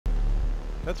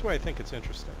That's why I think it's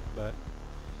interesting.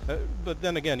 But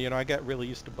then again, you know, I got really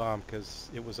used to bomb because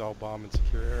it was all bomb and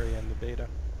secure area in the beta.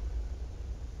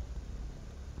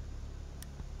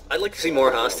 I'd like to see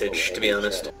more hostage, to be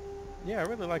honest. Yeah, I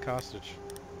really like hostage.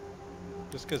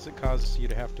 Just because it causes you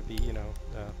to have to be, you know,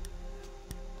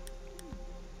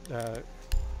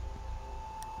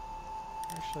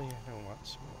 actually, I don't want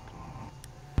smoke.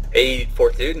 Hey,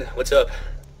 fourth dude, what's up?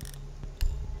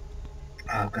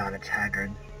 Oh god, it's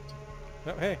Haggard.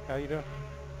 Oh, hey, how you doing?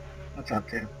 What's up,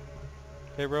 dude?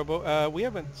 Hey, Robo, we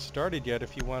haven't started yet.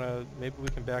 If you want to, maybe we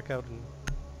can back out and...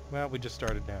 Well, we just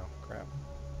started now. Crap.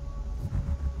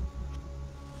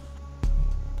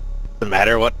 Doesn't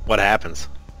matter what happens.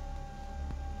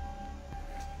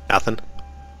 Nothing.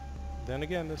 Then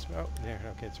again, this... Oh, yeah,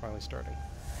 okay, it's finally starting.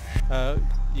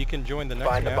 You can join the next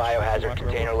Find the match if you biohazard want,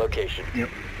 container Robo. location. Yep.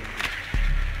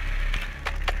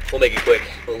 We'll make it quick.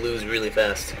 We'll lose really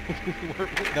fast.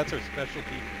 That's our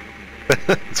specialty.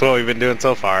 That's what we've been doing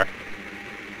so far.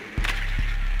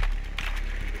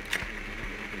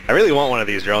 I really want one of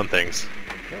these drone things.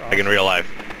 They're Like in awesome. real life.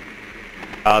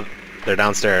 They're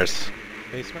downstairs.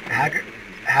 Basement?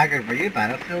 Haggard, were you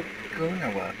Battlefield goon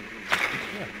or what?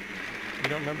 Yeah. You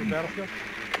don't remember Battlefield?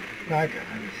 No, I do.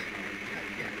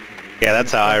 Yeah,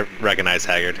 that's how I recognize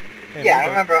Haggard. Hey, Yeah, I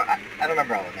don't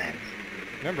remember all the names.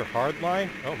 Remember Hardline?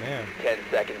 Oh, man. 10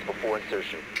 seconds before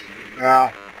insertion.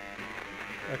 Well,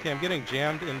 Okay, I'm getting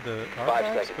jammed in the 5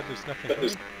 archives, seconds. but there's nothing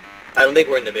coming. I don't think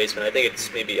we're in the basement. I think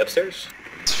it's maybe upstairs.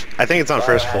 I think it's on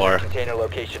first Biohazard floor. Container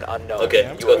location unknown. Okay, Yeah,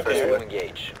 let's You go are first clear floor. to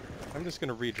engage. I'm just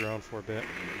gonna re-drone for a bit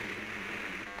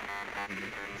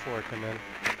before I come in.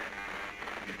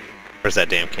 Where's that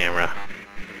damn camera?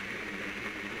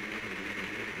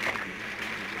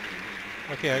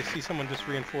 Okay, I see someone just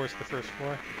reinforced the first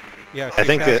floor. Yeah, I see I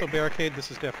think castle that- barricade. This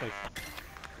is definitely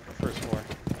first floor.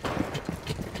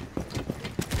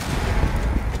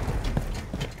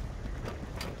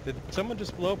 Did someone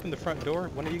just blow open the front door?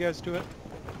 One of you guys do it?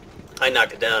 I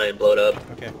knocked it down and blow it up.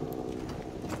 Okay,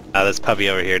 This puppy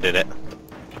over here did it.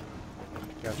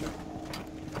 gotcha.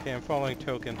 Okay, I'm following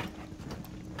Token.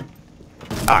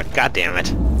 Ah, god damn it.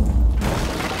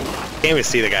 Can't even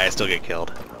see the guy, I still get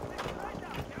killed.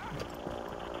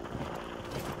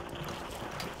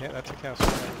 Yeah, that's a castle.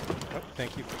 Oh,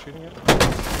 thank you for shooting it.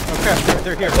 Oh crap,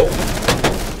 they're here.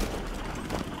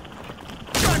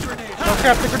 Oh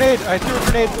crap, the grenade! I threw a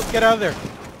grenade, let's get out of there.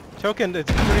 Token, the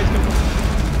grenade's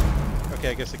gonna... Okay,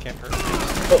 I guess it can't hurt.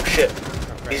 Oh shit.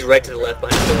 Oh, crap. He's right to the left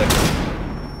behind the building.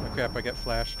 Oh crap, I got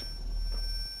flashed.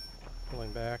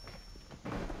 Pulling back.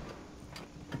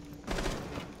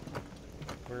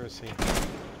 Where is he?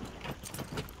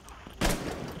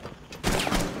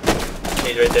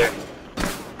 He's right there.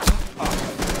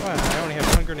 What? I only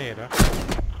have one grenade, huh?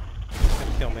 He's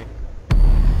gonna kill me.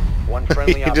 One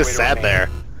friendly He operator just sat remaining. there.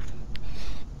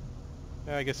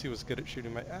 Yeah, I guess he was good at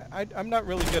shooting my... I'm not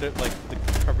really good at, like, the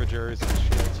coverage areas and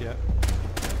shields yet.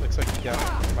 Looks like he got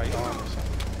my arm or something.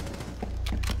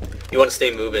 You want to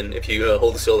stay moving. If you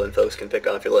hold still, then folks can pick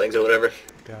off your legs or whatever.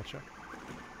 Gotcha.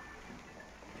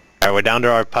 Alright, we're down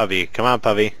to our puppy. Come on,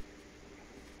 puppy.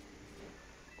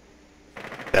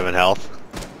 7 health.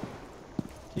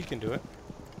 He can do it.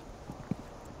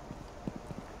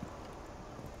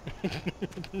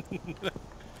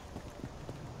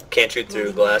 Can't shoot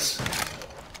through glass.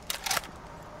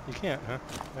 You can't, huh?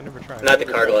 I never tried. Not the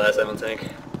car glass, I don't think.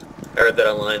 I read that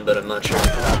online, but I'm not sure.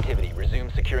 Activity. Resume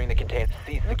securing the container.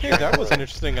 Cease Okay, securing that was the an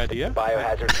interesting idea.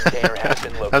 biohazard container has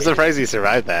been located. I'm surprised he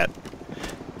survived that.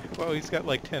 Well, he's got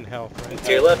like 10 health, right?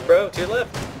 To your left, bro. To your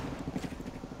left.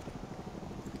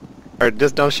 Or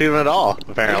just don't shoot him at all,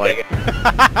 apparently.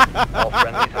 All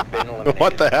friendlies have been eliminated.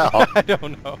 What the hell? I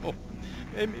don't know.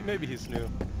 Maybe he's new.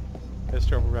 Has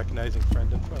trouble recognizing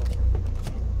friend and foe.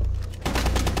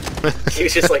 He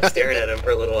was just like staring at him for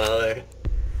a little while there.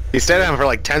 He stayed at him for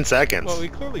like 10 seconds. Well, we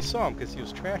clearly saw him because he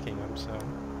was tracking him, so...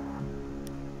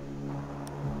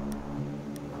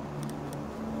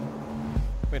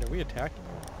 Wait, are we attacked?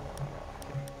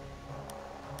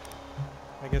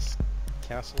 I guess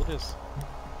castle it is.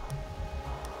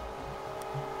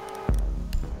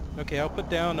 Okay, I'll put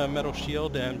down a metal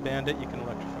shield and bandit, you can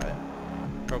electrify it.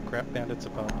 Oh crap, bandit's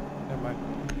above. Never mind.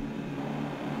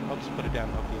 I'll just put it down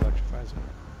and hope he electrifies it.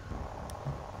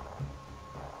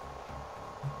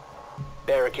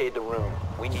 Barricade the room.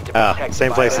 We need to protect same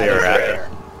the place they were biohazard at.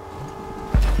 container.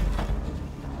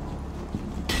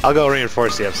 I'll go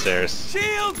reinforce the upstairs.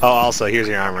 Shield! Oh, also, here's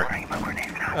your armor.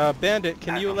 Bandit,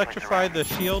 can you electrify the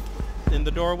shield in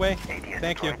the doorway?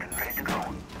 Thank you.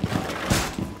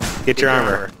 Get your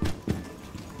armor.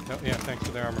 Oh, yeah, thanks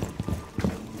for the armor.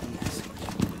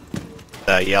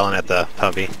 yelling at the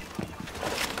puppy.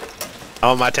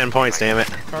 Oh, my 10 points, damn it.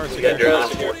 Cars We got here.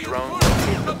 drones. Op 4 drone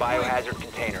located the biohazard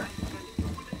container.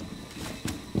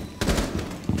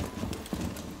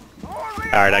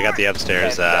 Alright, I got the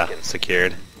upstairs 10 seconds.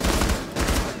 secured.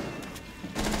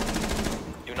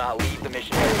 Do not leave the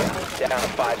mission area. Down to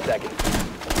 5 seconds.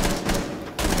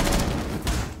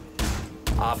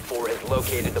 Op 4 has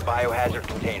located the biohazard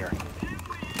container.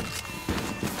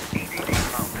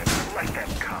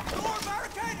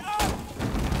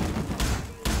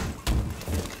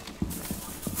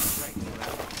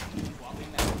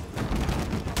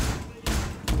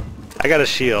 I got a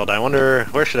shield. I wonder,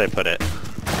 where should I put it?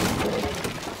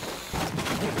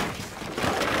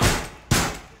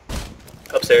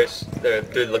 Upstairs. They're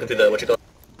looking through the, what you call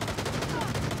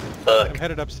it? I'm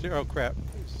headed upstairs. Oh crap.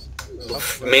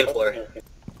 Main floor.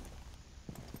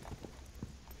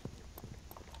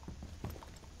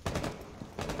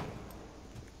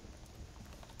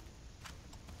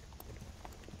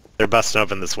 They're busting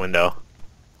open this window.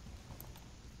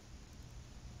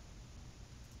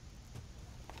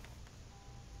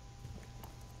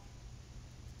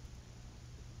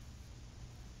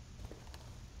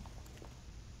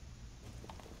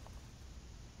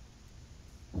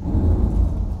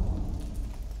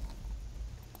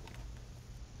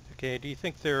 Okay, do you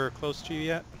think they're close to you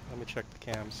yet? Let me check the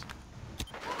cams.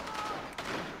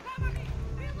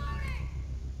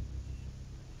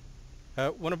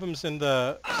 One of them's in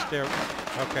the stair.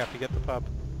 Oh crap, you get the pub.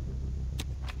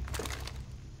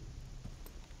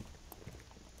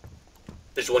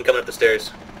 There's one coming up the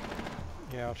stairs.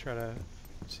 Yeah, I'll try to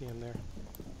see him there.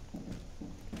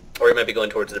 Or he might be going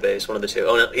towards the base, one of the two.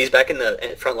 Oh no, he's back in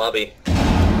the front lobby.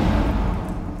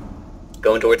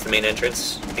 Going towards the main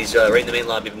entrance. He's right in the main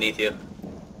lobby beneath you.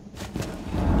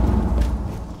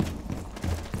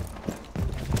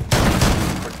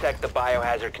 Protect the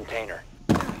biohazard container.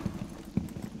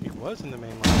 He was in the main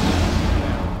line.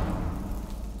 Yeah.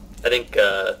 I think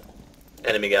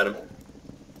enemy got him.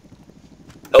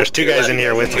 There's to two your guys left. in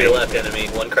here with To me. your left, enemy.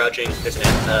 One crouching. There's an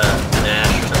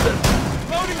Ash or something.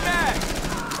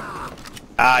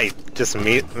 Ah, he just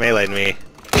meleeed me.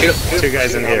 Shoot. Two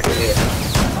guys in here.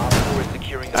 Op 4 is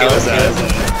securing the I was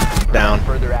biohazard. down.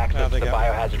 Further access Oh, to they the got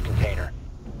me. biohazard container.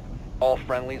 All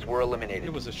friendlies were eliminated.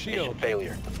 It was a Mission shield.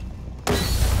 failure.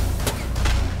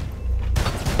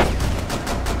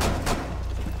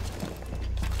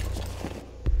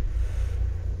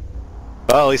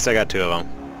 Well, at least I got two of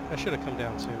them. I should have come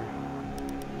down sooner.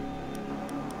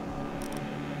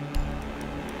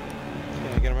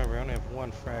 Yeah, you gotta remember, I only have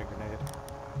one frag grenade.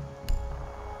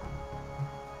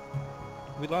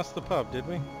 We lost the pub, did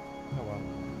we? Oh well.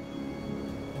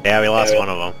 Yeah, we lost one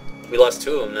of them. We lost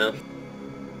two of them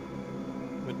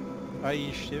now. But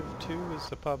IE Shiv 2 is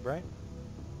the pub, right?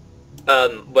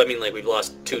 But I mean, like, we've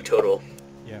lost two total.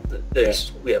 Yeah.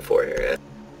 We have four here, yeah.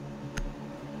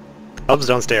 Pubs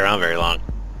don't stay around very long.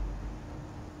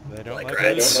 They don't Like like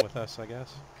rats. living with us, I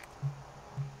guess.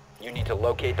 You need to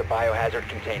locate the biohazard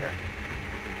container.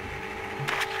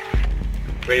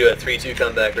 We're gonna do a 3-2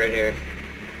 comeback right here.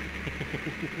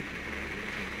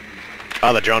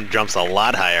 Oh, the drone jumps a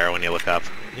lot higher when you look up.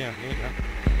 Yeah, neat, huh?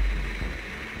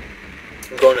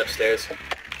 I'm going upstairs.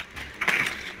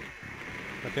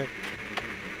 Okay.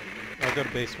 I'll go to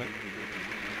basement.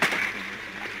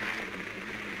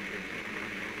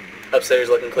 Upstairs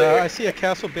looking I clear. see a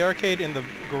castle barricade in the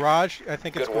garage. I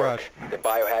think it's Good garage. work. The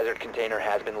biohazard container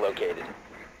has been located.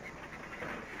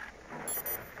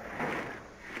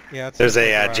 Yeah, it's There's in the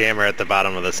a garage. jammer at the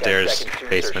bottom of the stairs, seconds to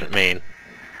basement insertion. main.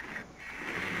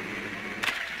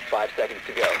 5 seconds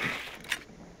to go.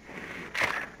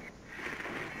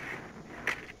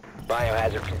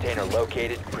 Biohazard container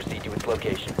located. Proceed to its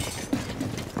location.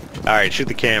 Alright, shoot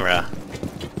the camera.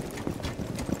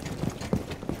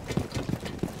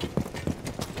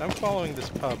 I'm following this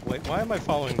pub. Wait, why am I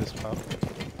following this pub?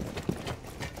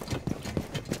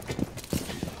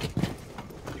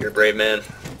 You're a brave man.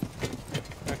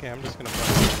 Okay, I'm just gonna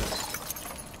follow this.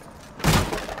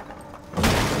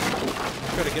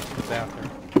 I'm trying to get to the bathroom.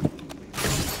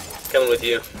 Coming with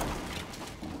you.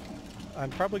 I'm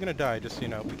probably gonna die, just so you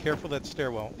know. Be careful of that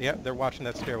stairwell. Yeah, they're watching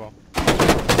that stairwell.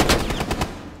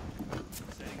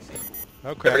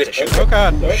 Oh crap. forget to shoot. Oh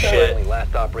god! Shit. Friendly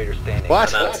last operator standing.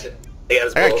 What? I'm out. They got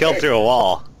his I got bullet. killed through a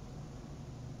wall.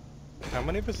 How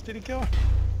many of us did he kill?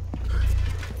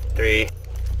 3.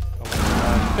 Oh my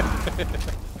god.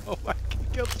 Oh my god, he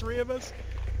killed 3 of us?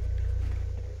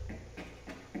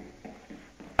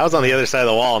 I was on the other side of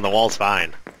the wall and the wall's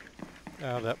fine.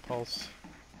 Oh, that pulse.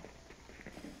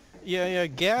 Yeah,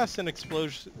 gas and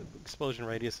explosion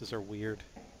radiuses are weird.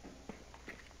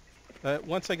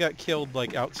 Once I got killed,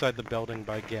 like, outside the building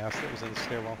by gas that was in the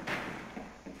stairwell.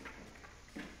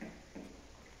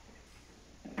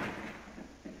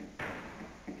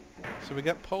 So we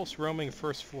got Pulse roaming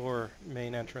first floor,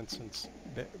 main entrance, and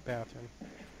bathroom.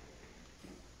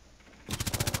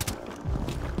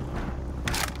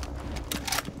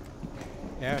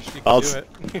 Ash, you can do it.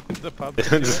 The pub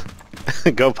can do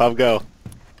it. Go pub, go.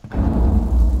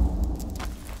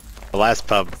 The last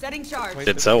pub Setting charge. Wait,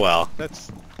 did so well.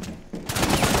 That's...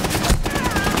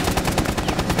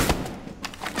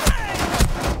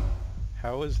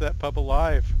 How is that pub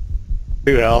alive?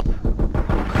 Who hell?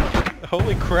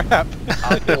 Holy crap!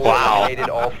 Wow. Eliminated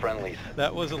all friendlies.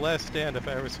 That was a last stand if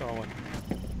I ever saw one.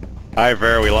 Alright,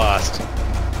 Vera, we lost.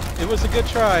 It was a good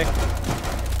try.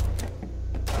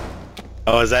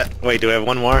 Oh, is that... Wait, do we have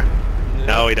one more?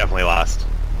 No, we definitely lost.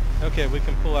 Okay, we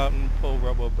can pull out and pull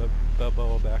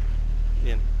Balboa back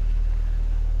in.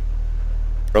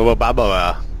 Robo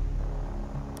Baboa.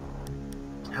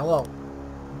 Hello.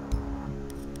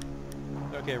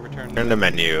 Okay, return. Turn the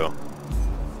menu.